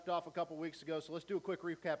Off a couple weeks ago, so let's do a quick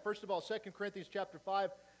recap. First of all, 2 Corinthians chapter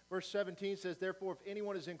 5, verse 17 says, "Therefore, if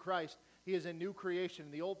anyone is in Christ, he is a new creation.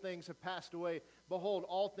 The old things have passed away. Behold,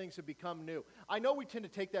 all things have become new." I know we tend to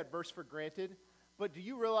take that verse for granted, but do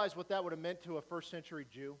you realize what that would have meant to a first century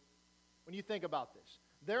Jew? When you think about this,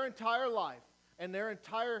 their entire life and their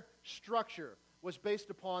entire structure was based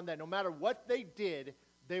upon that no matter what they did,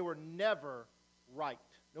 they were never right.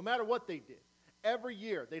 No matter what they did. Every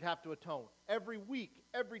year, they'd have to atone. Every week,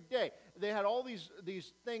 every day. They had all these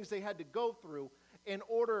things they had to go through in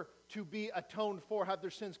order to be atoned for, have their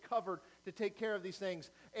sins covered, to take care of these things.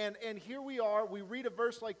 And here we are, we read a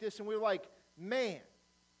verse like this, and we're like, man,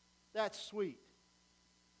 that's sweet.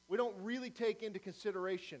 We don't really take into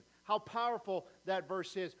consideration how powerful that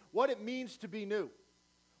verse is, what it means to be new,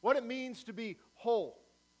 what it means to be whole,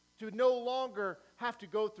 to no longer have to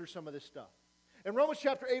go through some of this stuff. In Romans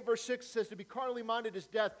chapter 8, verse 6 says, "To be carnally minded is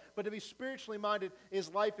death, but to be spiritually minded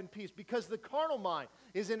is life and peace." Because the carnal mind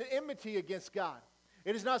is in enmity against God.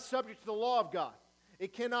 It is not subject to the law of God.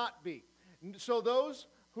 It cannot be. So those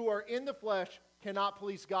who are in the flesh cannot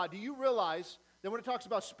please God. Do you realize that when it talks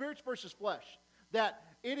about spirits versus flesh, that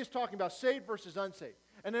it is talking about saved versus unsaved?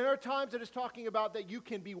 And there are times that it's talking about that you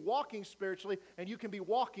can be walking spiritually and you can be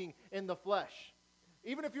walking in the flesh,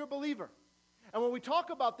 even if you're a believer. And when we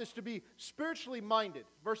talk about this, to be spiritually minded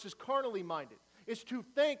versus carnally minded, is to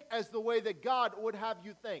think as the way that God would have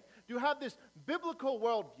you think. To have this biblical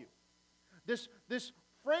worldview, this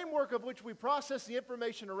framework of which we process the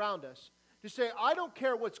information around us, to say, I don't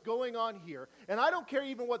care what's going on here, and I don't care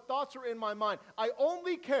even what thoughts are in my mind. I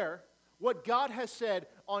only care what God has said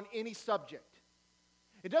on any subject.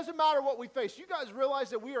 It doesn't matter what we face. You guys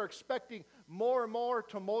realize that we are expecting more and more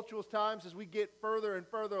tumultuous times as we get further and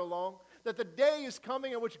further along? That the day is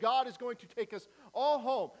coming in which God is going to take us all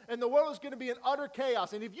home, and the world is going to be in utter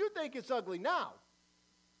chaos. And if you think it's ugly now,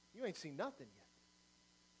 you ain't seen nothing yet.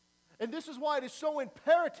 And this is why it is so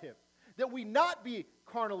imperative that we not be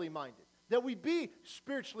carnally minded, that we be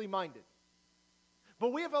spiritually minded. But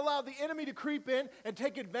we have allowed the enemy to creep in and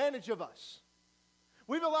take advantage of us.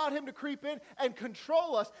 We've allowed him to creep in and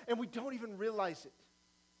control us, and we don't even realize it.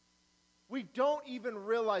 We don't even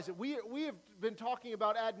realize it. We have been talking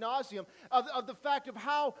about ad nauseum of the fact of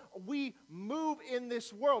how we move in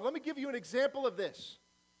this world. Let me give you an example of this.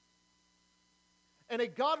 In a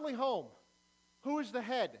godly home, who is the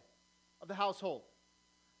head of the household?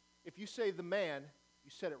 If you say the man, you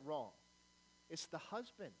said it wrong. It's the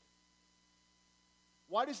husband.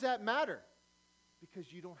 Why does that matter?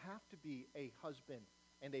 Because you don't have to be a husband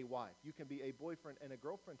and a wife. You can be a boyfriend and a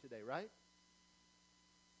girlfriend today, right?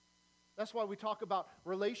 That's why we talk about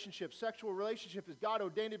relationships. Sexual relationship is God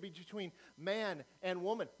ordained it to be between man and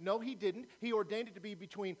woman. No, he didn't. He ordained it to be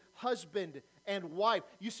between husband and wife.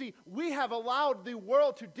 You see, we have allowed the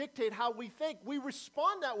world to dictate how we think. We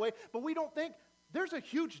respond that way, but we don't think there's a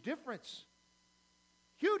huge difference.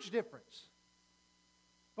 Huge difference.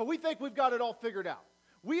 But we think we've got it all figured out.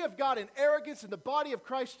 We have got an arrogance in the body of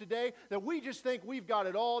Christ today that we just think we've got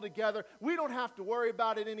it all together. We don't have to worry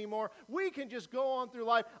about it anymore. We can just go on through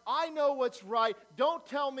life. I know what's right. Don't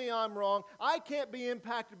tell me I'm wrong. I can't be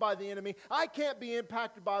impacted by the enemy. I can't be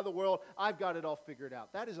impacted by the world. I've got it all figured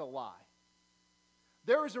out. That is a lie.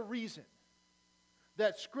 There is a reason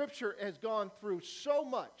that Scripture has gone through so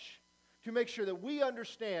much to make sure that we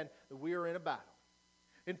understand that we are in a battle.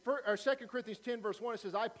 In 2 Corinthians 10, verse 1, it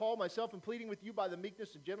says, "I, Paul, myself, am pleading with you by the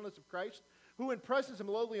meekness and gentleness of Christ, who in presence am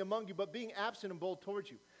lowly among you, but being absent am bold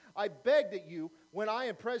towards you. I beg that you, when I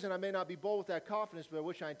am present, I may not be bold with that confidence, by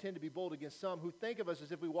which I intend to be bold against some who think of us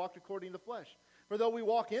as if we walked according to the flesh. For though we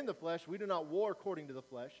walk in the flesh, we do not war according to the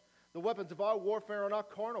flesh. The weapons of our warfare are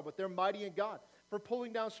not carnal, but they're mighty in God, for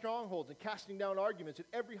pulling down strongholds and casting down arguments and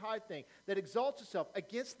every high thing that exalts itself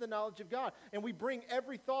against the knowledge of God. And we bring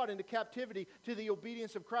every thought into captivity to the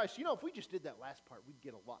obedience of Christ." You know, if we just did that last part, we'd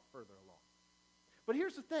get a lot further along. But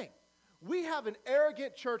here's the thing. We have an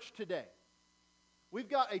arrogant church today. We've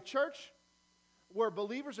got a church where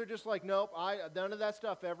believers are just like, nope, none of that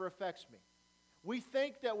stuff ever affects me. We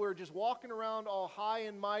think that we're just walking around all high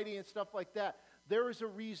and mighty and stuff like that. There is a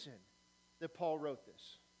reason that Paul wrote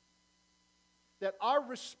this. That our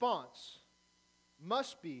response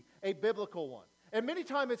must be a biblical one. And many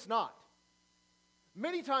times it's not.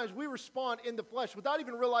 Many times we respond in the flesh without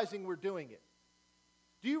even realizing we're doing it.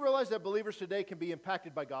 Do you realize that believers today can be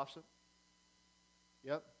impacted by gossip?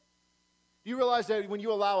 Yep. Do you realize that when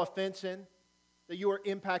you allow offense in, that you are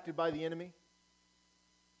impacted by the enemy?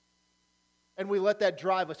 And we let that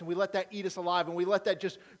drive us, and we let that eat us alive, and we let that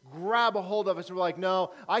just grab a hold of us, and we're like,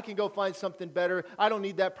 no, I can go find something better. I don't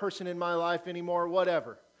need that person in my life anymore,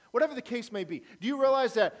 whatever. Whatever the case may be. Do you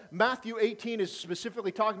realize that Matthew 18 is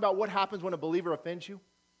specifically talking about what happens when a believer offends you?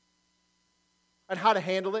 And how to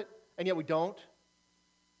handle it, and yet we don't?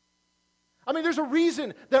 I mean, there's a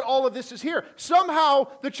reason that all of this is here. Somehow,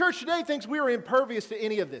 the church today thinks we are impervious to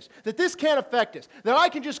any of this, that this can't affect us, that I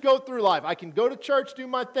can just go through life. I can go to church, do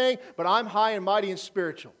my thing, but I'm high and mighty and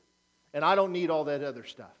spiritual, and I don't need all that other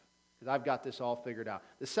stuff because I've got this all figured out.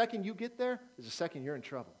 The second you get there is the second you're in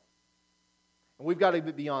trouble. And we've got to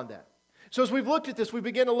be beyond that. So as we've looked at this, we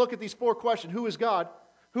begin to look at these 4 questions. Who is God?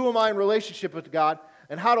 Who am I in relationship with God?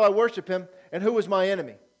 And how do I worship Him? And who is my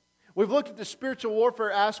enemy? We've looked at the spiritual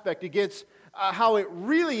warfare aspect against how it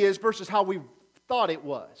really is versus how we thought it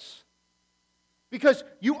was. Because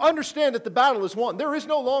you understand that the battle is won. There is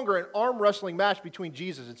no longer an arm wrestling match between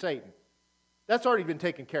Jesus and Satan. That's already been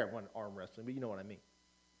taken care of. One arm wrestling, but you know what I mean.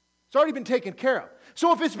 It's already been taken care of.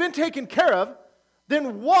 So if it's been taken care of,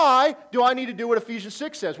 then why do I need to do what Ephesians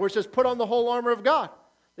 6 says, where it says, put on the whole armor of God,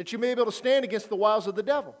 that you may be able to stand against the wiles of the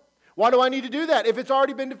devil? Why do I need to do that if it's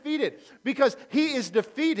already been defeated? Because he is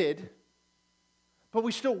defeated, but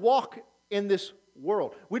we still walk in this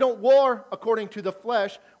world. We don't war according to the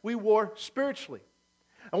flesh, we war spiritually.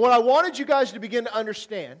 And what I wanted you guys to begin to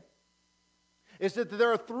understand is that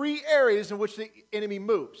there are 3 areas in which the enemy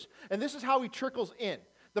moves. And this is how he trickles in.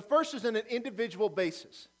 The first is in an individual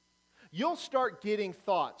basis. You'll start getting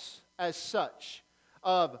thoughts as such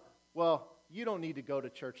of, well, you don't need to go to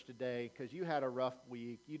church today because you had a rough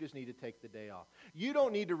week. You just need to take the day off. You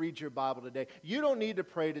don't need to read your Bible today. You don't need to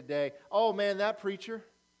pray today. Oh, man, that preacher,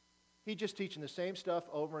 he's just teaching the same stuff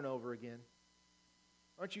over and over again.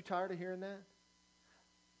 Aren't you tired of hearing that?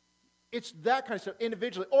 It's that kind of stuff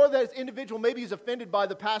individually. Or that individual maybe is offended by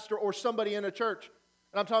the pastor or somebody in a church.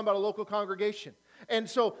 And I'm talking about a local congregation. And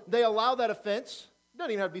so they allow that offense. It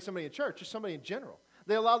doesn't even have to be somebody in church, just somebody in general.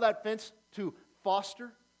 They allow that offense to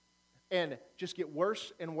foster and just get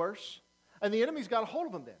worse and worse. And the enemy's got a hold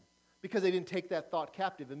of them then because they didn't take that thought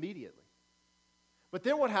captive immediately. But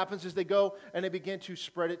then what happens is they go and they begin to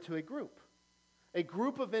spread it to a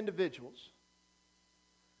group of individuals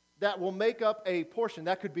that will make up a portion.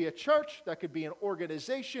 That could be a church, that could be an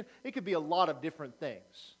organization, it could be a lot of different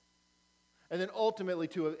things. And then ultimately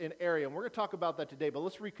to an area. And we're going to talk about that today, but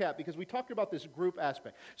let's recap because we talked about this group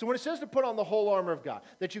aspect. So when it says to put on the whole armor of God,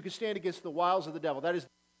 that you can stand against the wiles of the devil, that is...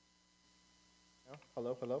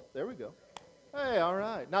 Hello, hello, there we go. Hey, all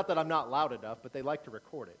right. Not that I'm not loud enough, but they like to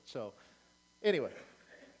record it. So anyway.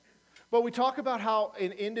 But we talk about how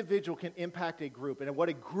an individual can impact a group and what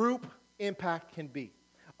a group impact can be.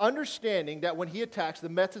 Understanding that when he attacks, the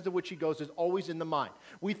methods of which he goes is always in the mind.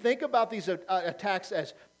 We think about these attacks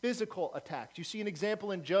as physical attacks. You see an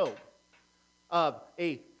example in Job of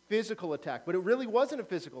a physical attack, but it really wasn't a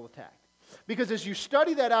physical attack. Because as you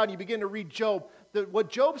study that out and you begin to read Job, what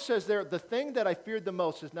Job says there, the thing that I feared the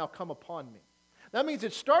most has now come upon me. That means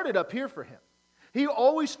it started up here for him. He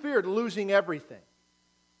always feared losing everything.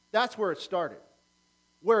 That's where it started.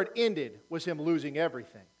 Where it ended was him losing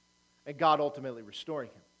everything and God ultimately restoring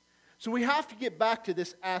him. So we have to get back to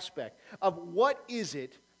this aspect of what is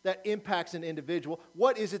it that impacts an individual?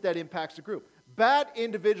 What is it that impacts a group? Bad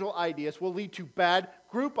individual ideas will lead to bad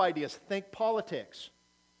group ideas. Think politics,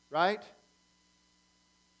 right?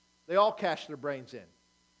 They all cash their brains in.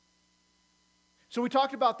 So we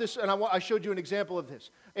talked about this, and I showed you an example of this.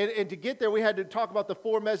 And to get there, we had to talk about the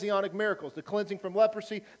 4 messianic miracles: the cleansing from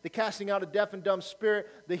leprosy, the casting out of deaf and dumb spirit,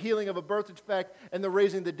 the healing of a birth defect, and the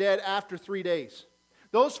raising the dead after 3 days.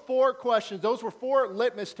 Those 4 questions, those were 4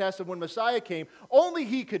 litmus tests of when Messiah came. Only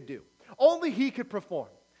he could do. Only he could perform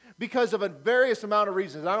because of a various amount of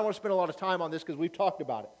reasons. I don't want to spend a lot of time on this because we've talked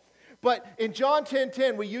about it. But in John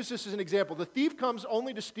 10:10, we use this as an example. The thief comes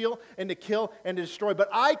only to steal and to kill and to destroy. But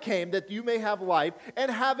I came that you may have life and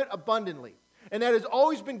have it abundantly. And that has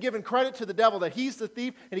always been given credit to the devil, that he's the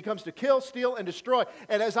thief and he comes to kill, steal, and destroy.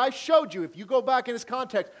 And as I showed you, if you go back in his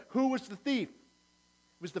context, who was the thief?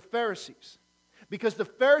 It was the Pharisees. Because the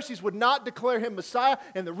Pharisees would not declare him Messiah.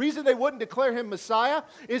 And the reason they wouldn't declare him Messiah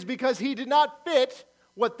is because he did not fit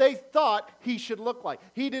what they thought he should look like.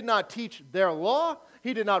 He did not teach their law.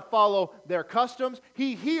 He did not follow their customs.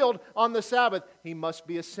 He healed on the Sabbath. He must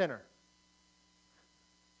be a sinner.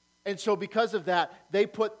 And so because of that, they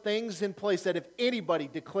put things in place that if anybody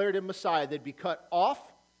declared him Messiah, they'd be cut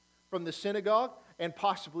off from the synagogue and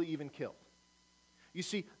possibly even killed. You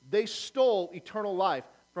see, they stole eternal life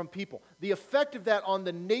from people. The effect of that on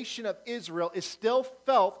the nation of Israel is still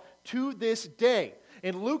felt to this day.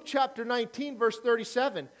 In Luke chapter 19, verse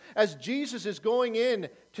 37, as Jesus is going in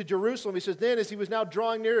to Jerusalem, he says, then as he was now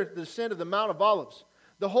drawing near the descent of the Mount of Olives,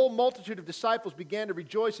 The whole multitude of disciples began to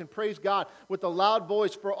rejoice and praise God with a loud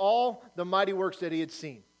voice for all the mighty works that he had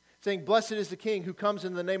seen, saying, "Blessed is the King who comes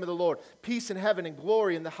in the name of the Lord, peace in heaven and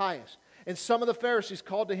glory in the highest." And some of the Pharisees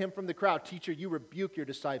called to him from the crowd, "Teacher, you rebuke your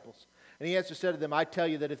disciples." And he answered, said to them, "I tell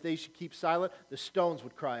you that if they should keep silent, the stones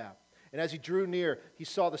would cry out." And as he drew near, he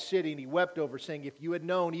saw the city, and he wept over, saying, "If you had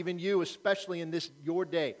known, even you, especially in this your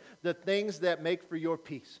day, the things that make for your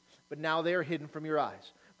peace, but now they are hidden from your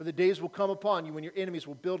eyes. For the days will come upon you when your enemies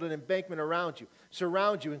will build an embankment around you,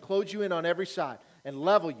 surround you, and close you in on every side, and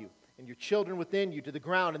level you, and your children within you to the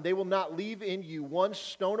ground, and they will not leave in you one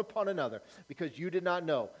stone upon another, because you did not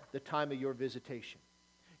know the time of your visitation."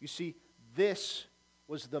 You see, this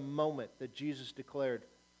was the moment that Jesus declared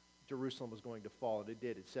Jerusalem was going to fall, and it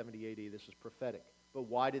did. In 70 AD, this was prophetic. But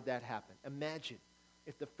why did that happen? Imagine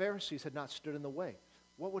if the Pharisees had not stood in the way.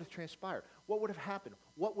 What would have transpired? What would have happened?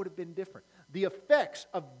 What would have been different? The effects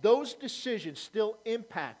of those decisions still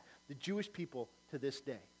impact the Jewish people to this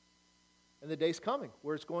day. And the day's coming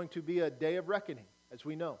where it's going to be a day of reckoning, as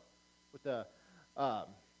we know, with the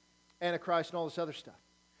Antichrist and all this other stuff.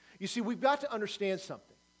 You see, we've got to understand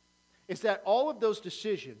something. It's that all of those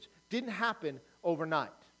decisions didn't happen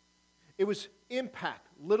overnight. It was impact,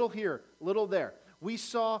 little here, little there. We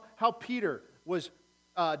saw how Peter was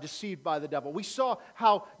deceived by the devil. We saw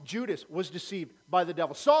how Judas was deceived by the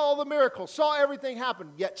devil. Saw all the miracles, saw everything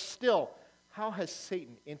happen, yet still, how has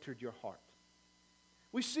Satan entered your heart?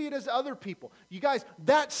 We see it as other people. You guys,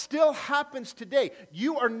 that still happens today.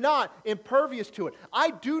 You are not impervious to it.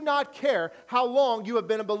 I do not care how long you have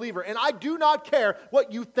been a believer, and I do not care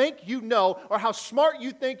what you think you know, or how smart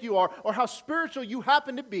you think you are, or how spiritual you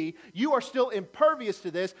happen to be. You are still impervious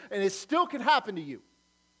to this, and it still can happen to you.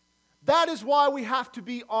 That is why we have to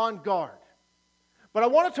be on guard. But I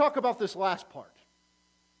want to talk about this last part,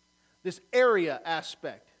 this area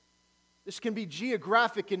aspect. This can be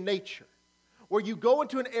geographic in nature, where you go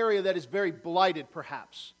into an area that is very blighted,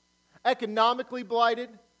 perhaps. Economically blighted.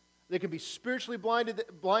 They could be spiritually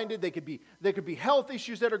blinded. They could be health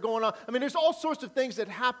issues that are going on. I mean, there's all sorts of things that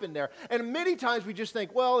happen there. And many times we just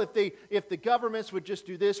think, well, if the governments would just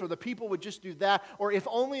do this, or the people would just do that, or if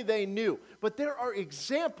only they knew. But there are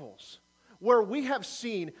examples where we have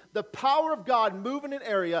seen the power of God move in an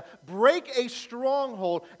area, break a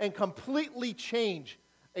stronghold, and completely change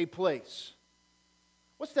a place.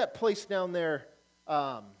 What's that place down there?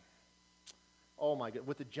 Oh my God,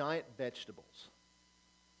 with the giant vegetables.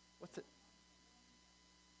 What's it?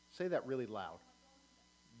 Say that really loud.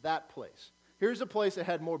 That place. Here's a place that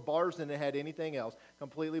had more bars than it had anything else,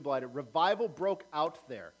 completely blighted. Revival broke out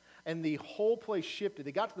there, and the whole place shifted.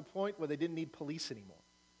 They got to the point where they didn't need police anymore.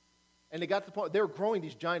 And they got to the point, they were growing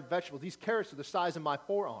these giant vegetables. These carrots are the size of my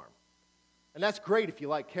forearm. And that's great if you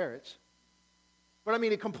like carrots. But I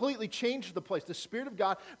mean, it completely changed the place. The Spirit of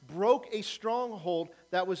God broke a stronghold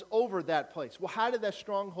that was over that place. Well, how did that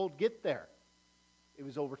stronghold get there? It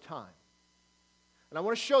was over time. And I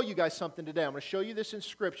want to show you guys something today. I'm going to show you this in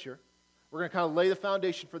Scripture. We're going to kind of lay the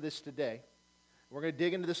foundation for this today. We're going to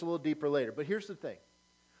dig into this a little deeper later. But here's the thing.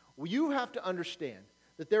 Well, you have to understand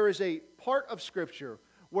that there is a part of Scripture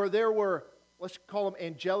where there were, let's call them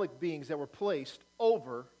angelic beings that were placed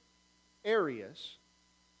over areas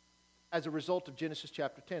as a result of Genesis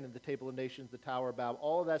chapter 10 and the Table of Nations, the Tower of Babel.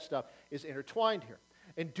 All of that stuff is intertwined here.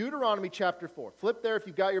 In Deuteronomy chapter 4, flip there if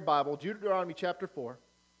you've got your Bible, Deuteronomy chapter 4,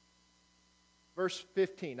 verse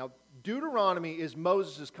 15. Now, Deuteronomy is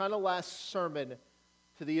Moses' kind of last sermon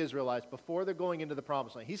to the Israelites before they're going into the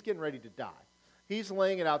Promised Land. He's getting ready to die. He's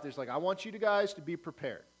laying it out there. He's like, I want you guys to be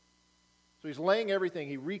prepared. So he's laying everything.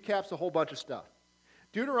 He recaps a whole bunch of stuff.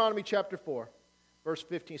 Deuteronomy chapter 4, verse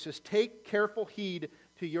 15 says, take careful heed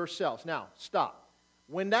to yourselves. Now, stop.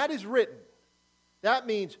 When that is written, that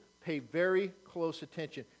means pay very close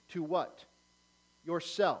attention to what?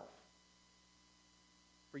 Yourself.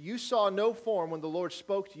 For you saw no form when the Lord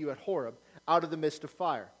spoke to you at Horeb out of the midst of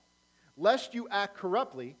fire, lest you act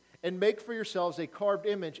corruptly and make for yourselves a carved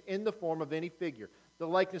image in the form of any figure, the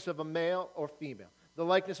likeness of a male or female, the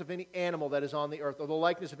likeness of any animal that is on the earth, or the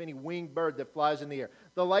likeness of any winged bird that flies in the air,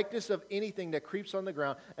 the likeness of anything that creeps on the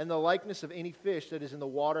ground, and the likeness of any fish that is in the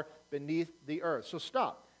water beneath the earth. So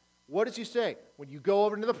stop. What does he say? When you go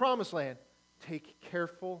over into the Promised Land, take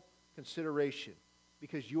careful consideration,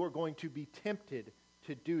 because you are going to be tempted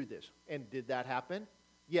to do this. And did that happen?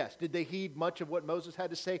 Yes. Did they heed much of what Moses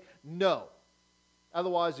had to say? No.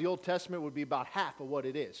 Otherwise, the Old Testament would be about half of what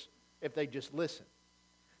it is if they just listened.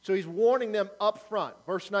 So he's warning them up front.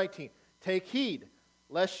 Verse 19, take heed,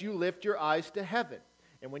 lest you lift your eyes to heaven.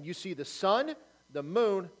 And when you see the sun, the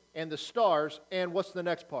moon, and the stars, and what's the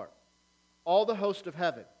next part? All the host of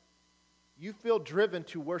heaven. you feel driven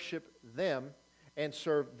to worship them and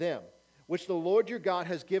serve them, which the Lord your God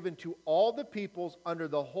has given to all the peoples under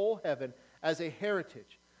the whole heaven as a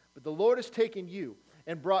heritage. But the Lord has taken you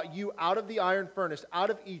and brought you out of the iron furnace, out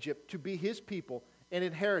of Egypt, to be his people and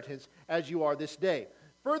inheritance as you are this day.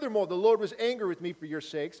 Furthermore, the Lord was angry with me for your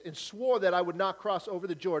sakes and swore that I would not cross over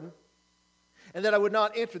the Jordan and that I would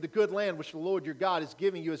not enter the good land which the Lord your God is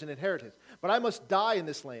giving you as an inheritance. But I must die in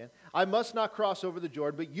this land. I must not cross over the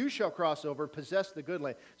Jordan, but you shall cross over and possess the good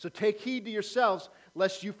land. So take heed to yourselves,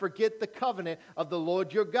 lest you forget the covenant of the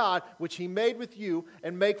Lord your God, which he made with you,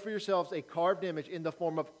 and make for yourselves a carved image in the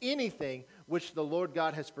form of anything which the Lord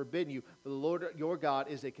God has forbidden you. For the Lord your God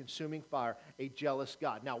is a consuming fire, a jealous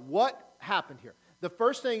God. Now, what happened here? The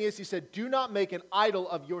first thing is, he said, do not make an idol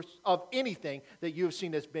of anything that you have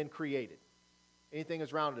seen that's been created. Anything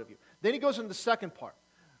is rounded of you. Then he goes into the second part.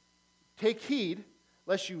 Take heed,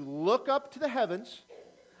 lest you look up to the heavens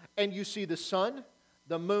and you see the sun,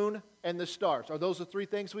 the moon, and the stars. Are those the three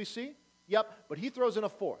things we see? Yep, but he throws in a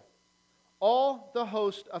fourth. All the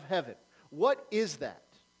host of heaven. What is that?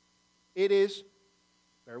 It is,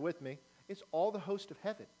 bear with me, it's all the host of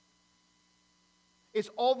heaven. It's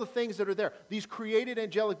all the things that are there, these created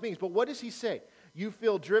angelic beings. But what does he say? You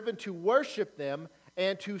feel driven to worship them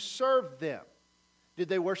and to serve them. Did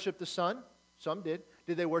they worship the sun? Some did.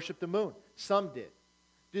 Did they worship the moon? Some did.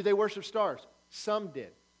 Did they worship stars? Some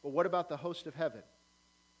did. But what about the host of heaven?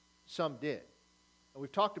 Some did. And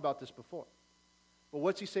we've talked about this before. But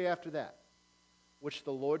what's he say after that? Which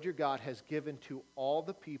the Lord your God has given to all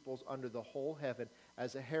the peoples under the whole heaven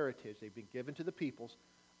as a heritage. They've been given to the peoples,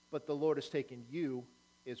 but the Lord has taken you,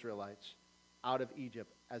 Israelites, out of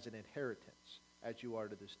Egypt as an inheritance, as you are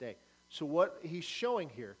to this day. So what he's showing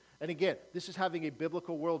here, and again, this is having a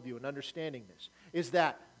biblical worldview and understanding this, is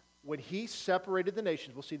that when he separated the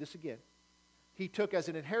nations, we'll see this again, he took as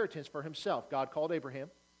an inheritance for himself. God called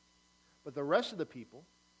Abraham, but the rest of the people,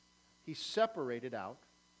 he separated out,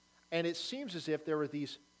 and it seems as if there were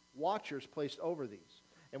these watchers placed over these.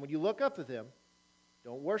 And when you look up to them,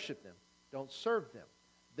 don't worship them, don't serve them.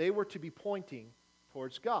 They were to be pointing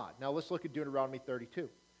towards God. Now let's look at Deuteronomy 32.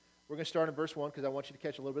 We're going to start in verse 1 because I want you to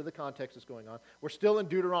catch a little bit of the context that's going on. We're still in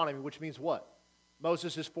Deuteronomy, which means what?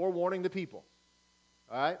 Moses is forewarning the people.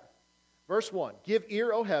 All right? Verse 1, give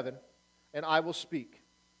ear, O heaven, and I will speak.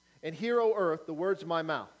 And hear, O earth, the words of my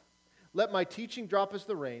mouth. Let my teaching drop as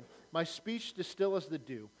the rain, my speech distill as the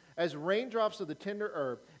dew, as raindrops of the tender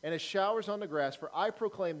herb, and as showers on the grass, for I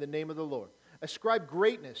proclaim the name of the Lord. Ascribe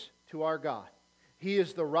greatness to our God. He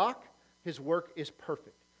is the rock, his work is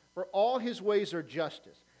perfect. For all his ways are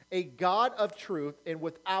justice. A God of truth and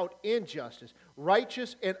without injustice,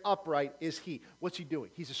 righteous and upright is he. What's he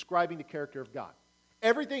doing? He's ascribing the character of God.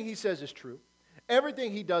 Everything he says is true.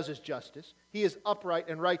 Everything he does is justice. He is upright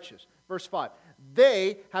and righteous. Verse 5,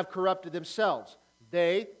 they have corrupted themselves.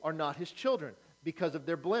 They are not his children because of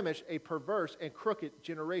their blemish, a perverse and crooked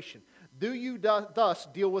generation. Do you thus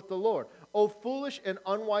deal with the Lord? O foolish and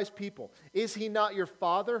unwise people, is he not your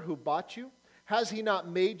father who bought you? Has he not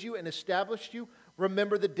made you and established you?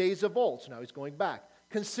 Remember the days of old. So now he's going back.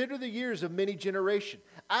 Consider the years of many generations.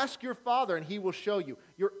 Ask your father, and he will show you.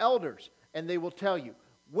 Your elders, and they will tell you.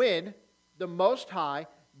 When the Most High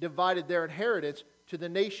divided their inheritance to the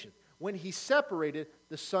nation. When he separated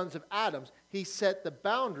the sons of Adam, he set the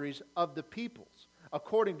boundaries of the peoples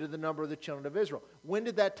according to the number of the children of Israel. When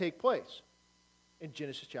did that take place? In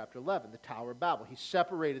Genesis chapter 11, the Tower of Babel. He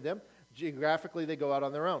separated them. Geographically, they go out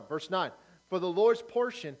on their own. Verse 9, for the Lord's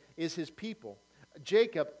portion is his people.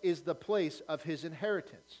 Jacob is the place of his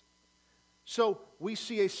inheritance. So we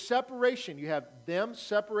see a separation. You have them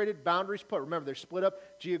separated, boundaries put. Remember, they're split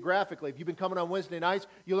up geographically. If you've been coming on Wednesday nights,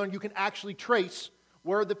 you learn you can actually trace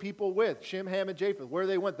where the people with, Shem, Ham, and Japheth, where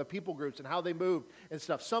they went, the people groups, and how they moved and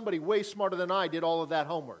stuff. Somebody way smarter than I did all of that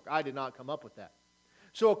homework. I did not come up with that.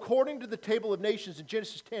 So according to the table of nations in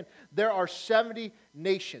Genesis 10, there are 70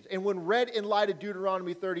 nations. And when read in light of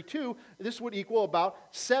Deuteronomy 32, this would equal about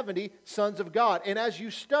 70 sons of God. And as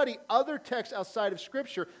you study other texts outside of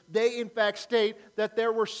Scripture, they in fact state that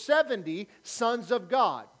there were 70 sons of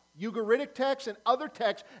God. Ugaritic texts and other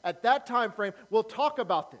texts at that time frame will talk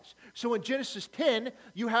about this. So in Genesis 10,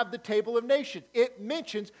 you have the table of nations. It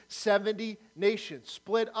mentions 70 nations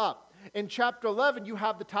split up. In chapter 11, you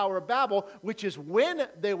have the Tower of Babel, which is when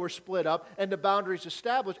they were split up and the boundaries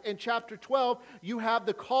established. In chapter 12, you have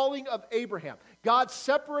the calling of Abraham. God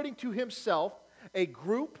separating to himself a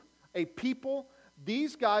group, a people.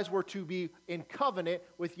 These guys were to be in covenant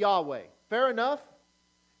with Yahweh. Fair enough?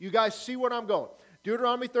 You guys see where I'm going.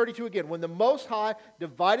 Deuteronomy 32 again. When the Most High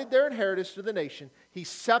divided their inheritance to the nation, he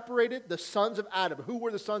separated the sons of Adam. Who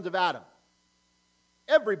were the sons of Adam?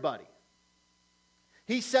 Everybody.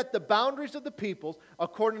 He set the boundaries of the peoples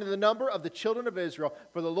according to the number of the children of Israel,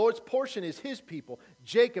 for the Lord's portion is his people.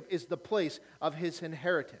 Jacob is the place of his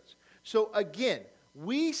inheritance. So again,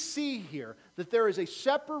 we see here that there is a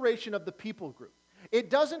separation of the people group. It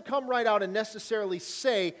doesn't come right out and necessarily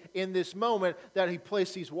say in this moment that he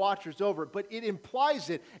placed these watchers over it, but it implies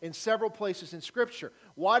it in several places in Scripture.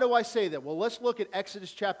 Why do I say that? Well, let's look at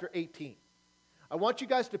Exodus chapter 18. I want you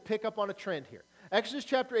guys to pick up on a trend here. Exodus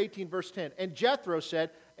chapter 18, verse 10. And Jethro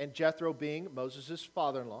said, and Jethro being Moses'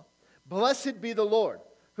 father-in-law, "Blessed be the Lord,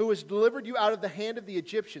 who has delivered you out of the hand of the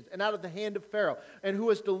Egyptians and out of the hand of Pharaoh, and who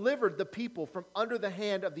has delivered the people from under the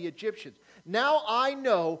hand of the Egyptians. Now I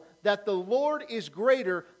know that the Lord is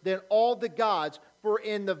greater than all the gods, for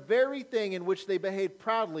in the very thing in which they behaved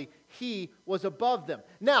proudly, he was above them."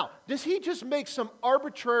 Now, does he just make some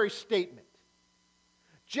arbitrary statement?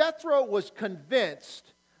 Jethro was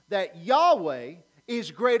convinced that Yahweh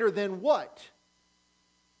is greater than what?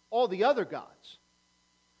 All the other gods.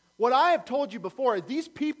 What I have told you before, these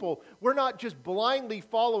people were not just blindly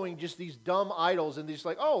following just these dumb idols and these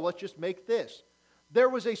like, oh, let's just make this. There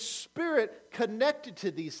was a spirit connected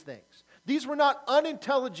to these things. These were not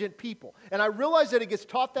unintelligent people. And I realize that it gets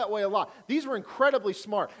taught that way a lot. These were incredibly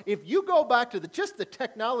smart. If you go back to just the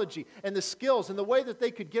technology and the skills and the way that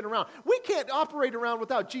they could get around, we can't operate around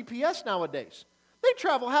without GPS nowadays. They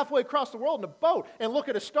travel halfway across the world in a boat and look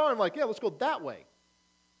at a star and like, yeah, let's go that way.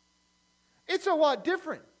 It's a lot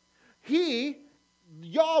different.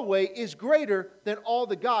 Yahweh, is greater than all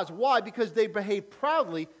the gods. Why? Because they behaved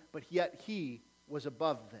proudly, but yet he was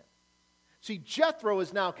above them. See, Jethro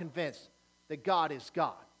is now convinced that God is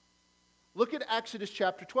God. Look at Exodus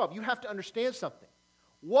chapter 12. You have to understand something.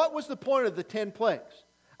 What was the point of the 10 plagues?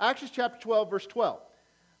 Exodus chapter 12, verse 12.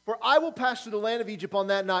 "For I will pass through the land of Egypt on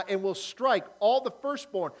that night, and will strike all the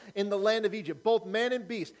firstborn in the land of Egypt, both man and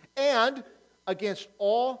beast, and against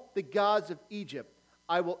all the gods of Egypt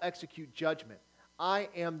I will execute judgment. I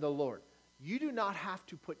am the Lord." You do not have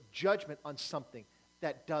to put judgment on something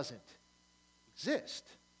that doesn't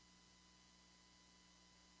exist.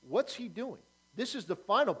 What's he doing? This is the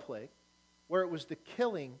final plague, where it was the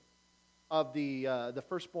killing of the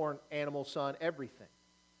firstborn animal, son, everything.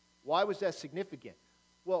 Why was that significant?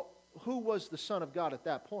 Well, who was the son of God at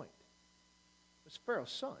that point? It was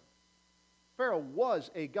Pharaoh's son. Pharaoh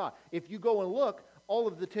was a god. If you go and look, all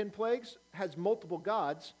of the 10 plagues has multiple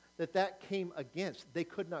gods that came against. They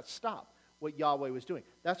could not stop what Yahweh was doing.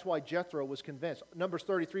 That's why Jethro was convinced. Numbers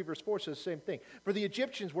 33, verse 4 says the same thing. "For the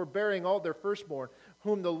Egyptians were burying all their firstborn,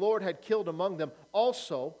 whom the Lord had killed among them.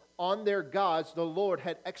 Also, on their gods the Lord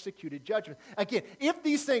had executed judgment." Again, if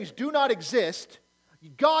these things do not exist,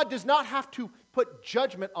 God does not have to put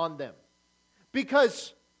judgment on them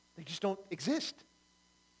because they just don't exist.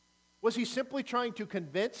 Was he simply trying to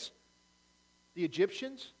convince the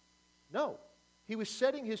Egyptians? No. He was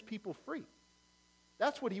setting his people free.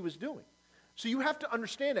 That's what he was doing. So you have to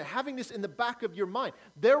understand that, having this in the back of your mind.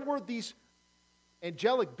 There were these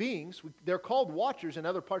angelic beings, they're called watchers in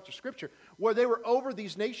other parts of Scripture, where they were over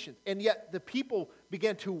these nations, and yet the people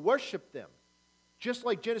began to worship them. Just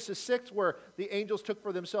like Genesis 6, where the angels took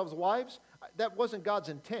for themselves wives, that wasn't God's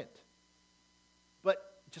intent.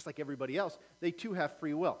 But just like everybody else, they too have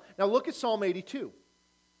free will. Now look at Psalm 82.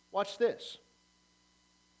 Watch this.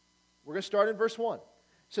 We're going to start in verse 1. It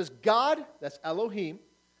says, "God," that's Elohim,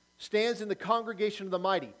 "stands in the congregation of the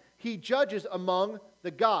mighty. He judges among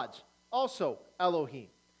the gods." Also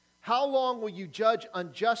Elohim. "How long will you judge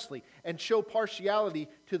unjustly and show partiality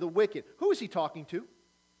to the wicked?" Who is he talking to?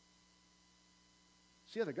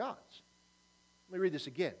 It's the other gods. Let me read this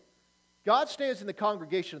again. "God stands in the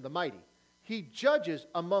congregation of the mighty. He judges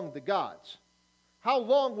among the gods. How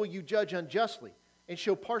long will you judge unjustly and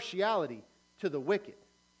show partiality to the wicked?"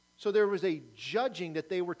 So there was a judging that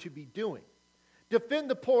they were to be doing.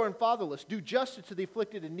 "Defend the poor and fatherless. Do justice to the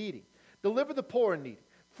afflicted and needy. Deliver the poor and needy.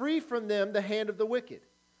 Free from them the hand of the wicked.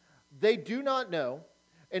 They do not know,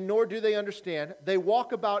 and nor do they understand. They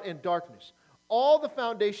walk about in darkness. All the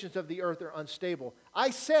foundations of the earth are unstable.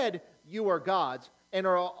 I said, you are gods, and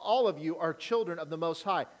all of you are children of the Most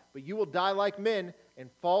High. But you will die like men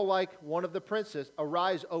and fall like one of the princes.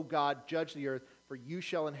 Arise, O God, judge the earth, for you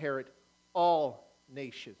shall inherit all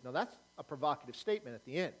nations." Now that's a provocative statement at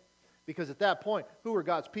the end, because at that point, who were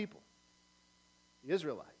God's people? The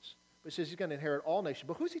Israelites. But it says he's going to inherit all nations.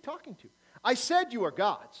 But who's he talking to? "I said you are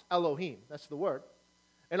gods," Elohim, that's the word,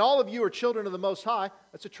 "and all of you are children of the Most High."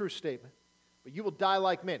 That's a true statement. "But you will die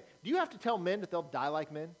like men." Do you have to tell men that they'll die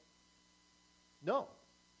like men? No.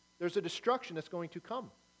 There's a destruction that's going to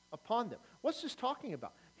come upon them. What's this talking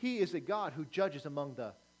about? He is a God who judges among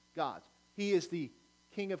the gods. He is the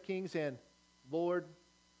King of kings and Lord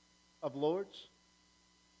of lords.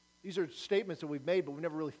 These are statements that we've made, but we've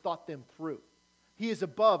never really thought them through. He is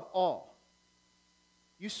above all.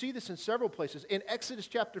 You see this in several places. In Exodus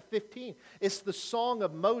chapter 15, it's the song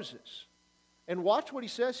of Moses. And watch what he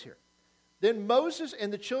says here. Then Moses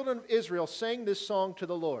and the children of Israel sang this song to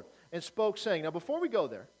the Lord and spoke, saying, now before we go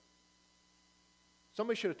there,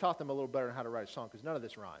 somebody should have taught them a little better on how to write a song, because none of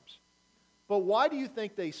this rhymes. But why do you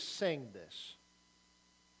think they sang this?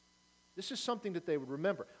 This is something that they would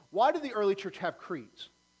remember. Why did the early church have creeds?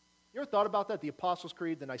 You ever thought about that? The Apostles'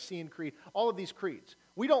 Creed, the Nicene Creed, all of these creeds.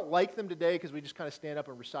 We don't like them today because we just kind of stand up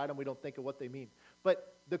and recite them. We don't think of what they mean.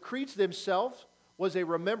 But the creeds themselves was a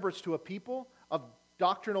remembrance to a people of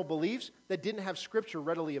doctrinal beliefs that didn't have Scripture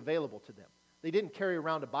readily available to them. They didn't carry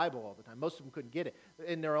around a Bible all the time. Most of them couldn't get it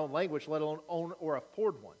in their own language, let alone own or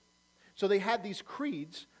afford one. So they had these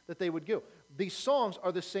creeds that they would do. These songs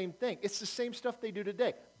are the same thing. It's the same stuff they do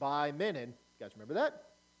today. By Menon. You guys remember that?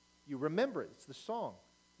 You remember it. It's the song.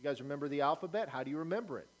 You guys remember the alphabet? How do you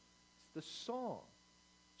remember it? It's the song.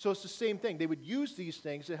 So it's the same thing. They would use these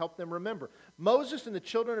things to help them remember. Moses and the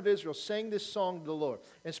children of Israel sang this song to the Lord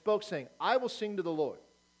and spoke, saying, I will sing to the Lord,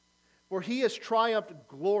 for he has triumphed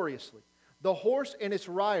gloriously. The horse and its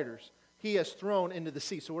riders he has thrown into the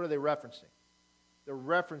sea. So what are they referencing? They're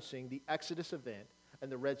referencing the Exodus event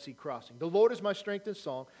and the Red Sea crossing. The Lord is my strength and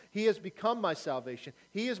song. He has become my salvation.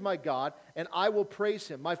 He is my God, and I will praise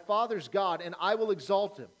him. My Father's God, and I will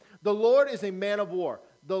exalt him. The Lord is a man of war.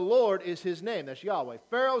 The Lord is his name. That's Yahweh.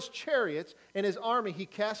 Pharaoh's chariots and his army he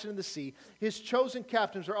cast into the sea. His chosen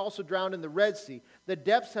captains are also drowned in the Red Sea. The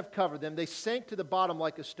depths have covered them. They sank to the bottom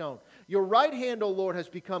like a stone. Your right hand, O Lord, has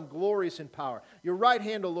become glorious in power. Your right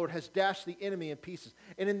hand, O Lord, has dashed the enemy in pieces.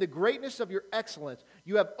 And in the greatness of your excellence,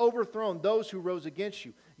 you have overthrown those who rose against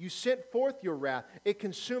you. You sent forth your wrath. It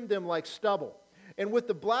consumed them like stubble. And with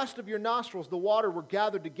the blast of your nostrils, the water were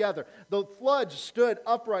gathered together. The floods stood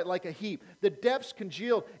upright like a heap. The depths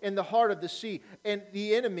congealed in the heart of the sea. And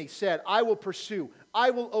the enemy said, I will pursue. I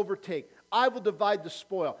will overtake. I will divide the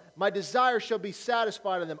spoil. My desire shall be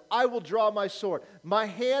satisfied on them. I will draw my sword. My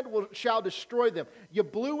hand shall destroy them. You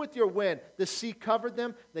blew with your wind. The sea covered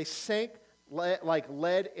them. They sank like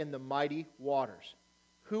lead in the mighty waters.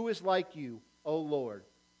 Who is like you, O Lord,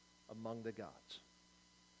 among the gods?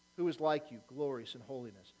 Who is like you, glorious in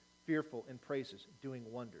holiness, fearful in praises, doing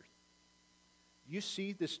wonders? You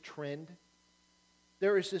see this trend?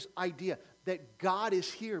 There is this idea that God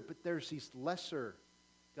is here, but there's these lesser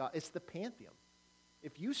gods. It's the pantheon.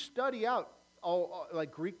 If you study out all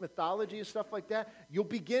like Greek mythology and stuff like that, you'll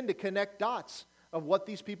begin to connect dots of what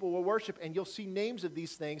these people will worship, and you'll see names of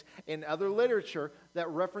these things in other literature that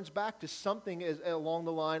reference back to something along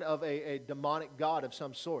the line of a demonic god of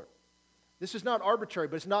some sort. This is not arbitrary,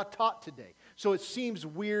 but it's not taught today. So it seems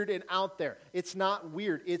weird and out there. It's not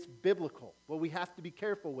weird. It's biblical. But we have to be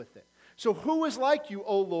careful with it. So who is like you,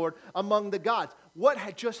 O Lord, among the gods? What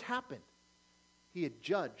had just happened? He had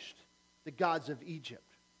judged the gods of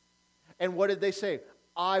Egypt. And what did they say?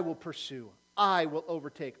 I will pursue. I will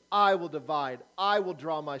overtake. I will divide. I will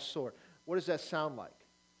draw my sword. What does that sound like?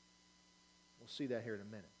 We'll see that here in a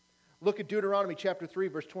minute. Look at Deuteronomy chapter 3,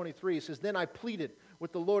 verse 23. It says, Then I pleaded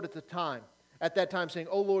with the Lord at that time, saying,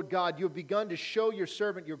 O Lord God, you have begun to show your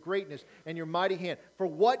servant your greatness and your mighty hand. For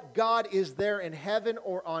what God is there in heaven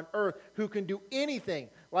or on earth who can do anything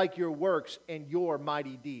like your works and your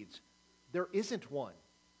mighty deeds? There isn't one.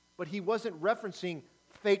 But he wasn't referencing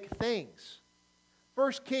fake things.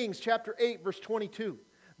 1 Kings chapter 8, verse 22.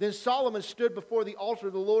 Then Solomon stood before the altar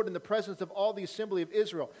of the Lord in the presence of all the assembly of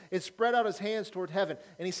Israel and spread out his hands toward heaven.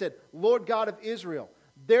 And he said, Lord God of Israel,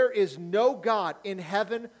 there is no God in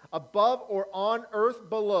heaven above or on earth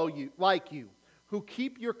below you, like you, who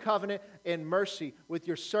keep your covenant and mercy with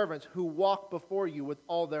your servants who walk before you with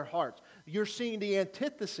all their hearts. You're seeing the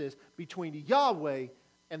antithesis between Yahweh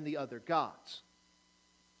and the other gods.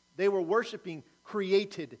 They were worshiping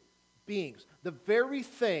created beings. The very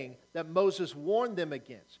thing that Moses warned them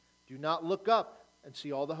against. Do not look up and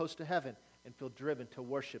see all the hosts of heaven and feel driven to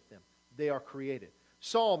worship them. They are created.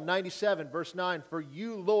 Psalm 97, verse 9, For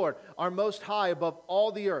you, Lord, are most high above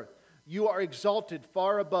all the earth. You are exalted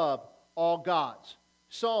far above all gods.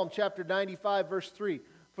 Psalm chapter 95, verse 3,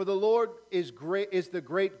 For the Lord is the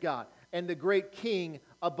great God and the great King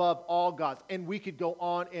above all gods. And we could go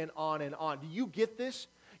on and on and on. Do you get this?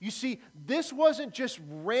 You see, this wasn't just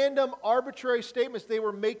random arbitrary statements they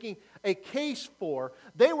were making a case for.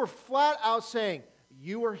 They were flat out saying,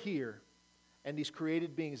 you are here, and these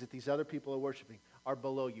created beings that these other people are worshiping are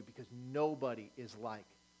below you because nobody is like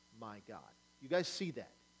my God. You guys see that?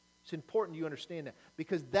 It's important you understand that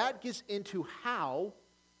because that gets into how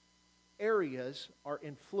areas are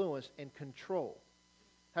influenced and controlled.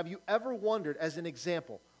 Have you ever wondered, as an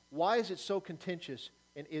example, why is it so contentious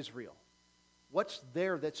in Israel? What's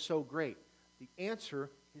there that's so great? The answer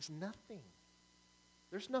is nothing.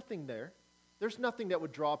 There's nothing there. There's nothing that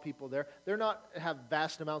would draw people there. They're not have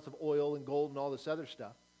vast amounts of oil and gold and all this other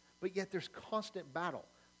stuff. But yet there's constant battle.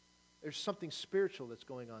 There's something spiritual that's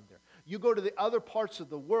going on there. You go to the other parts of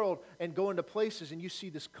the world and go into places and you see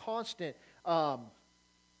this constant,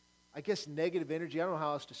 negative energy. I don't know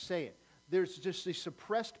how else to say it. There's just these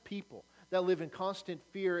suppressed people that live in constant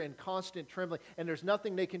fear and constant trembling, and there's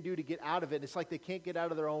nothing they can do to get out of it. It's like they can't get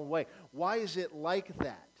out of their own way. Why is it like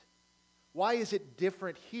that? Why is it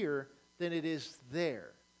different here than it is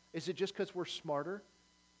there? Is it just because we're smarter?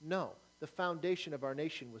 No. The foundation of our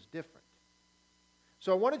nation was different.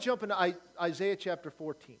 So I want to jump into Isaiah chapter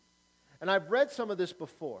 14. And I've read some of this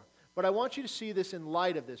before, but I want you to see this in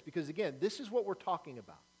light of this, because again, this is what we're talking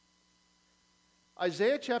about.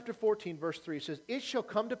 Isaiah chapter 14, verse 3 says, "It shall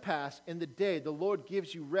come to pass in the day the Lord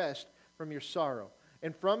gives you rest from your sorrow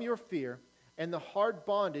and from your fear and the hard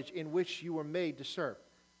bondage in which you were made to serve,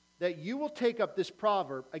 that you will take up this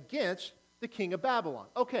proverb against the king of Babylon."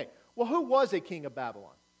 Okay, well, who was a king of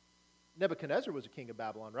Babylon? Nebuchadnezzar was a king of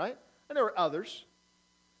Babylon, right? And there were others.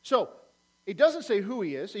 So, it doesn't say who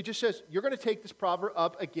he is. It just says, you're going to take this proverb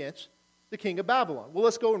up against the king of Babylon. Well,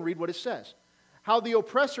 let's go and read what it says. "How the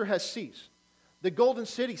oppressor has ceased. The golden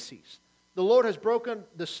city ceased. The Lord has broken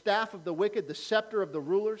the staff of the wicked, the scepter of the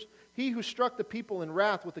rulers. He who struck the people in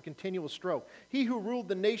wrath with a continual stroke. He who ruled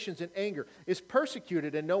the nations in anger is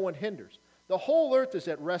persecuted and no one hinders. The whole earth is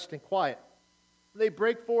at rest and quiet. They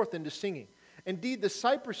break forth into singing. Indeed, the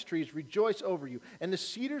cypress trees rejoice over you, and the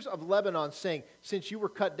cedars of Lebanon saying, since you were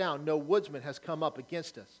cut down, no woodsman has come up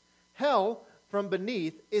against us. Hell from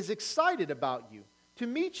beneath is excited about you to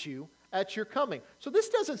meet you at your coming." So this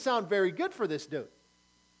doesn't sound very good for this dude.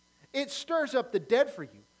 "It stirs up the dead for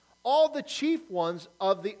you, all the chief ones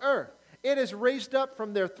of the earth. It has raised up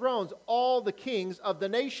from their thrones all the kings of the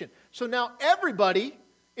nation." So now everybody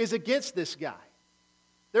is against this guy.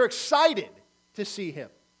 They're excited to see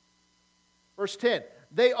him. Verse 10,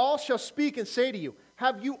 "They all shall speak and say to you,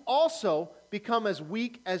 have you also become as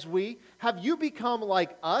weak as we? Have you become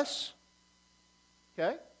like us?"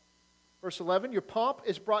 Okay. Verse 11, "Your pomp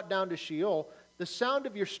is brought down to Sheol, the sound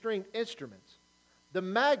of your stringed instruments. The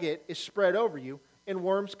maggot is spread over you, and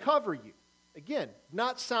worms cover you." Again,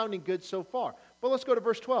 not sounding good so far. But let's go to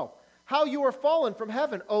verse 12. "How you are fallen from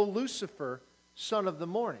heaven, O Lucifer, son of the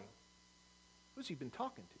morning." Who's he been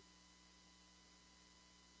talking to?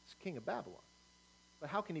 It's king of Babylon. But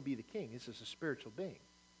how can he be the king? This is a spiritual being.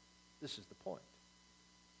 This is the point.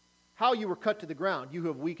 "How you were cut to the ground, you who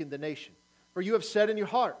have weakened the nation. For you have said in your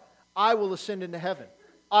heart, I will ascend into heaven.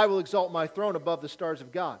 I will exalt my throne above the stars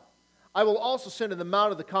of God. I will also ascend to the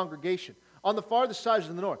mount of the congregation, on the farthest sides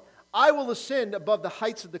of the north. I will ascend above the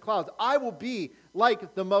heights of the clouds. I will be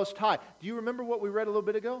like the Most High." Do you remember what we read a little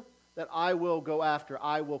bit ago? That I will go after,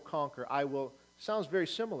 I will conquer, I will. Sounds very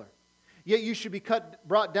similar. "Yet you should be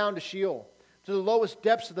brought down to Sheol, to the lowest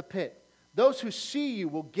depths of the pit. Those who see you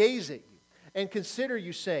will gaze at you and consider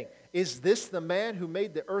you, saying, is this the man who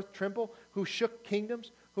made the earth tremble, who shook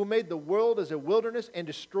kingdoms, who made the world as a wilderness and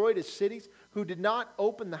destroyed his cities, who did not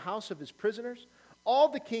open the house of his prisoners? All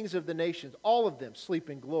the kings of the nations, all of them sleep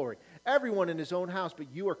in glory, everyone in his own house,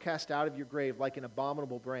 but you are cast out of your grave like an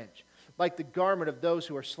abominable branch, like the garment of those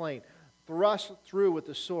who are slain, thrust through with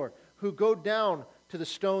the sword, who go down to the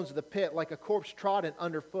stones of the pit like a corpse trodden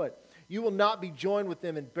underfoot. You will not be joined with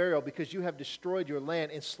them in burial, because you have destroyed your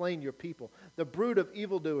land and slain your people. The brood of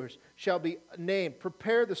evildoers shall be named.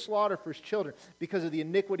 Prepare the slaughter for his children because of the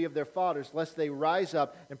iniquity of their fathers, lest they rise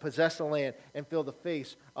up and possess the land and fill the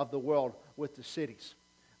face of the world with the cities."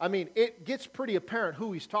 I mean, it gets pretty apparent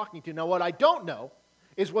who he's talking to. Now, what I don't know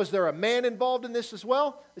is, was there a man involved in this as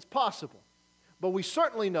well? It's possible. But we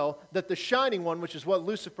certainly know that the shining one, which is what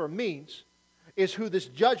Lucifer means, is who this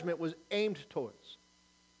judgment was aimed towards,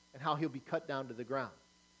 and how he'll be cut down to the ground.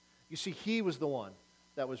 You see, he was the one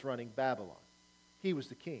that was running Babylon. He was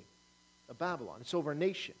the king of Babylon. It's over a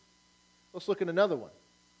nation. Let's look at another one.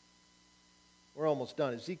 We're almost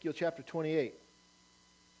done. Ezekiel chapter 28,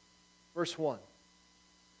 verse 1.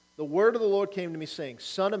 "The word of the Lord came to me, saying,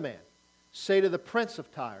 Son of man, say to the prince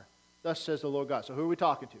of Tyre, thus says the Lord God." So who are we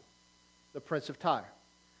talking to? The prince of Tyre.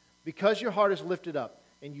 "Because your heart is lifted up,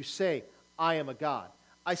 and you say, I am a god.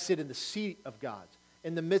 I sit in the seat of gods,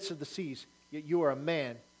 in the midst of the seas, yet you are a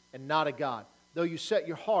man and not a god, though you set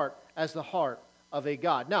your heart as the heart of a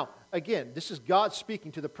god." Now, again, this is God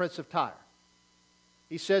speaking to the prince of Tyre.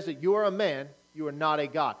 He says that you are a man, you are not a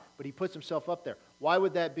god, but he puts himself up there. Why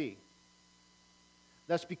would that be?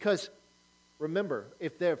 That's because, remember,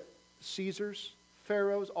 if they're Caesars,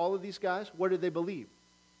 pharaohs, all of these guys, what did they believe?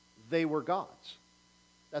 They were gods.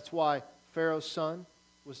 That's why Pharaoh's son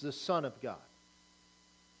was the son of God.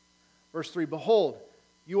 Verse 3, behold,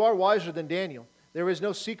 you are wiser than Daniel. There is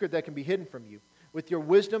no secret that can be hidden from you. With your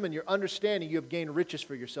wisdom and your understanding, you have gained riches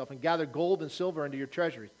for yourself and gathered gold and silver into your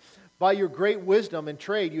treasuries. By your great wisdom and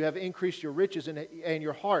trade, you have increased your riches, and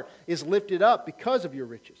your heart is lifted up because of your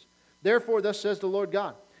riches. Therefore, thus says the Lord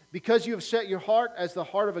God, because you have set your heart as the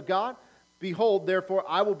heart of a god, behold, therefore,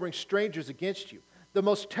 I will bring strangers against you, the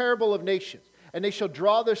most terrible of nations, and they shall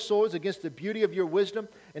draw their swords against the beauty of your wisdom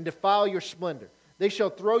and defile your splendor. They shall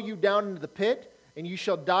throw you down into the pit, and you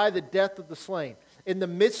shall die the death of the slain. In the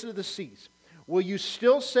midst of the seas, will you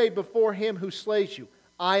still say before him who slays you,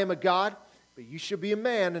 I am a god? But you shall be a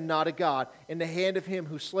man and not a god, in the hand of him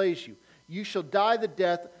who slays you. You shall die the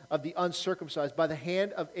death of the uncircumcised by the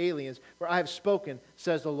hand of aliens, for I have spoken,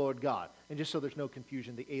 says the Lord God. And just so there's no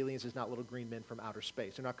confusion, the aliens is not little green men from outer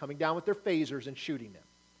space. They're not coming down with their phasers and shooting them.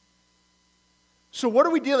 So what are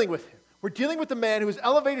we dealing with here? We're dealing with the man who has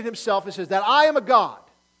elevated himself and says that I am a god,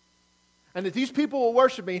 and that these people will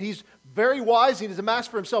worship me. And he's very wise, and he's amassed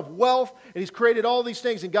for himself wealth, and he's created all these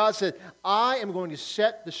things. And God said, I am going to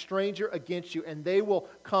set the stranger against you, and they will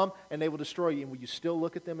come and they will destroy you. And will you still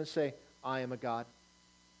look at them and say, I am a god?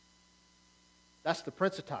 That's the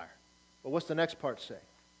prince of Tyre. But what's the next part say?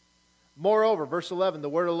 Moreover, verse 11, the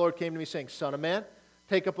word of the Lord came to me saying, Son of man,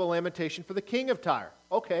 take up a lamentation for the king of Tyre.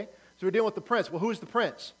 Okay, so we're dealing with the prince. Well, who's the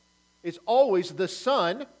prince? It's always the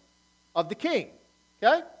son of the king.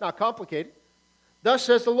 Okay? Not complicated. Thus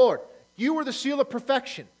says the Lord, you were the seal of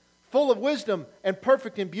perfection, full of wisdom and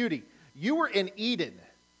perfect in beauty. You were in Eden,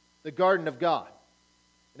 the garden of God.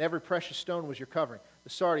 And every precious stone was your covering. The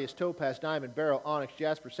sardius, topaz, diamond, beryl, onyx,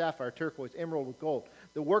 jasper, sapphire, turquoise, emerald with gold.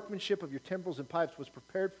 The workmanship of your timbrels and pipes was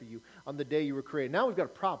prepared for you on the day you were created. Now we've got a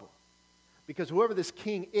problem. Because whoever this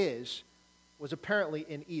king is was apparently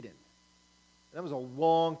in Eden. And that was a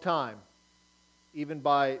long time. Even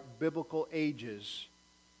by biblical ages,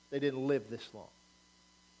 they didn't live this long.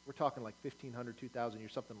 We're talking like 1,500, 2,000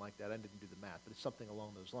 years, something like that. I didn't do the math, but it's something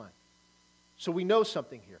along those lines. So we know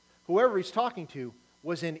something here. Whoever he's talking to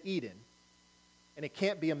was in Eden, and it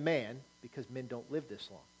can't be a man because men don't live this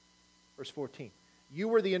long. Verse 14, you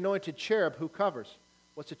were the anointed cherub who covers.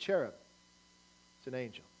 What's a cherub? It's an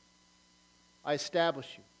angel. I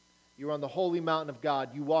established you. You were on the holy mountain of God.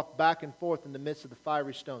 You walked back and forth in the midst of the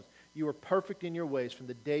fiery stones. You were perfect in your ways from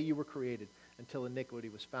the day you were created until iniquity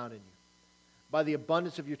was found in you. By the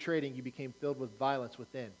abundance of your trading, you became filled with violence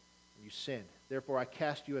within, and you sinned. Therefore, I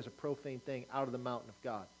cast you as a profane thing out of the mountain of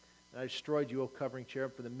God. And I destroyed you, O covering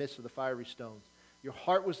cherub, from the midst of the fiery stones. Your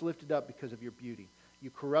heart was lifted up because of your beauty.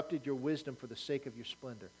 You corrupted your wisdom for the sake of your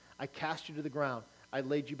splendor. I cast you to the ground. I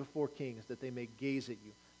laid you before kings, that they may gaze at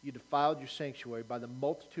you. You defiled your sanctuary by the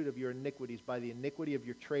multitude of your iniquities, by the iniquity of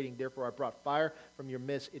your trading. Therefore I brought fire from your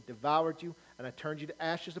midst. It devoured you, and I turned you to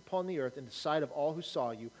ashes upon the earth in the sight of all who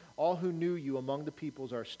saw you. All who knew you among the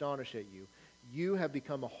peoples are astonished at you. You have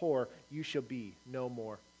become a whore. You shall be no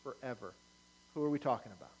more forever. Who are we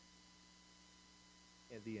talking about?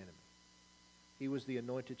 And the enemy. He was the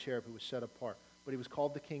anointed cherub who was set apart. But he was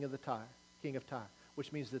called the King of Tyre,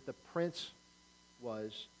 which means that the prince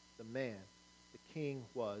was the man. The king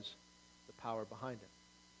was the power behind him.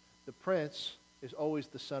 The prince is always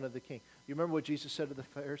the son of the king. You remember what Jesus said to the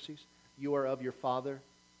Pharisees? You are of your father,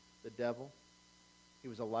 the devil. He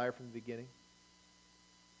was a liar from the beginning.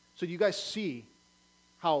 So you guys see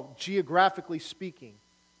how, geographically speaking,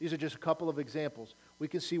 these are just a couple of examples. We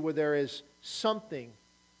can see where there is something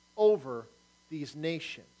over these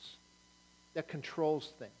nations that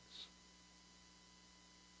controls things.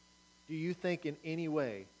 Do you think in any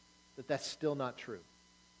way that that's still not true?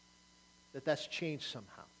 That that's changed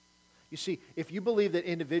somehow? You see, if you believe that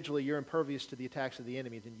individually you're impervious to the attacks of the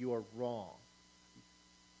enemy, then you are wrong.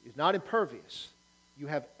 He's not impervious. You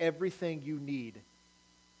have everything you need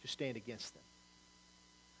to stand against them.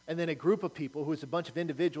 And then a group of people, who is a bunch of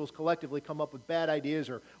individuals, collectively come up with bad ideas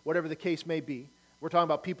or whatever the case may be. We're talking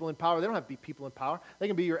about people in power. They don't have to be people in power. They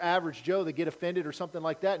can be your average Joe that get offended or something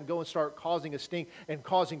like that and go and start causing a stink and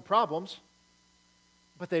causing problems.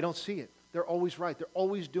 But they don't see it. They're always right. They're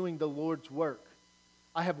always doing the Lord's work.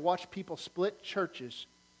 I have watched people split churches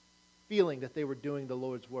feeling that they were doing the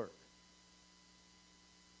Lord's work.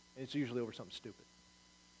 And it's usually over something stupid.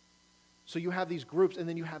 So you have these groups, and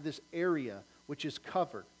then you have this area which is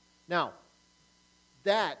covered. Now,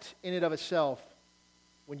 that in and of itself,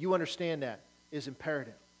 when you understand that, is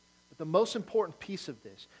imperative. But the most important piece of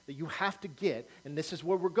this that you have to get, and this is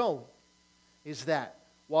where we're going, is that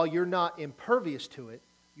while you're not impervious to it,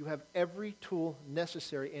 you have every tool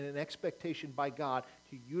necessary and an expectation by God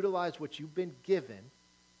to utilize what you've been given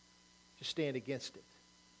to stand against it.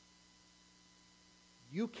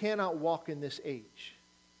 You cannot walk in this age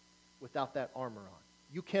without that armor on.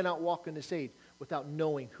 You cannot walk in this age without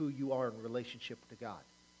knowing who you are in relationship to God.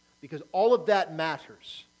 Because all of that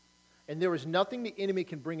matters. And there is nothing the enemy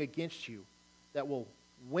can bring against you that will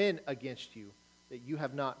win against you that you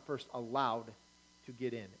have not first allowed to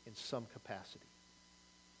get in some capacity.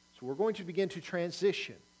 So we're going to begin to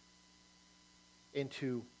transition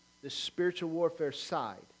into this spiritual warfare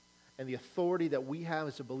side and the authority that we have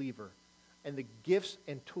as a believer and the gifts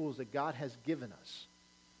and tools that God has given us.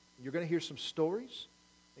 You're going to hear some stories,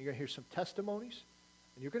 and you're going to hear some testimonies,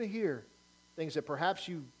 and you're going to hear things that perhaps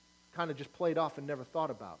you kind of just played off and never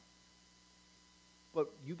thought about. But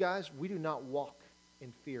you guys, we do not walk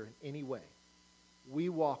in fear in any way. We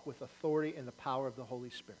walk with authority and the power of the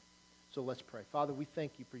Holy Spirit. So let's pray. Father, we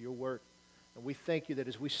thank you for your word. And we thank you that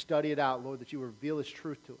as we study it out, Lord, that you reveal its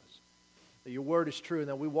truth to us. That your word is true and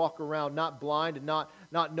that we walk around not blind and not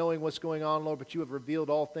knowing what's going on, Lord, but you have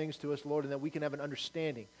revealed all things to us, Lord, and that we can have an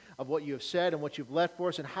understanding of what you have said and what you've left for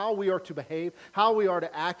us and how we are to behave, how we are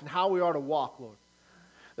to act, and how we are to walk, Lord.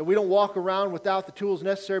 That we don't walk around without the tools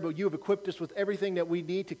necessary, but you have equipped us with everything that we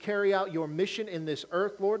need to carry out your mission in this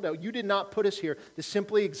earth, Lord. That you did not put us here to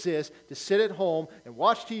simply exist, to sit at home and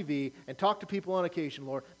watch TV and talk to people on occasion,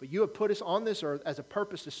 Lord. But you have put us on this earth as a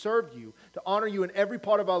purpose to serve you, to honor you in every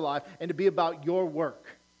part of our life, and to be about your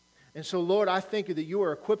work. And so, Lord, I thank you that you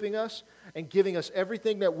are equipping us and giving us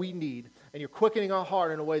everything that we need, and you're quickening our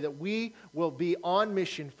heart in a way that we will be on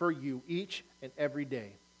mission for you each and every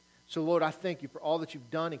day. So, Lord, I thank you for all that you've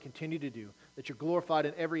done and continue to do, that you're glorified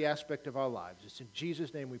in every aspect of our lives. It's in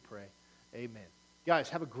Jesus' name we pray. Amen. Guys,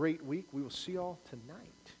 have a great week. We will see you all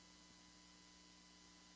tonight.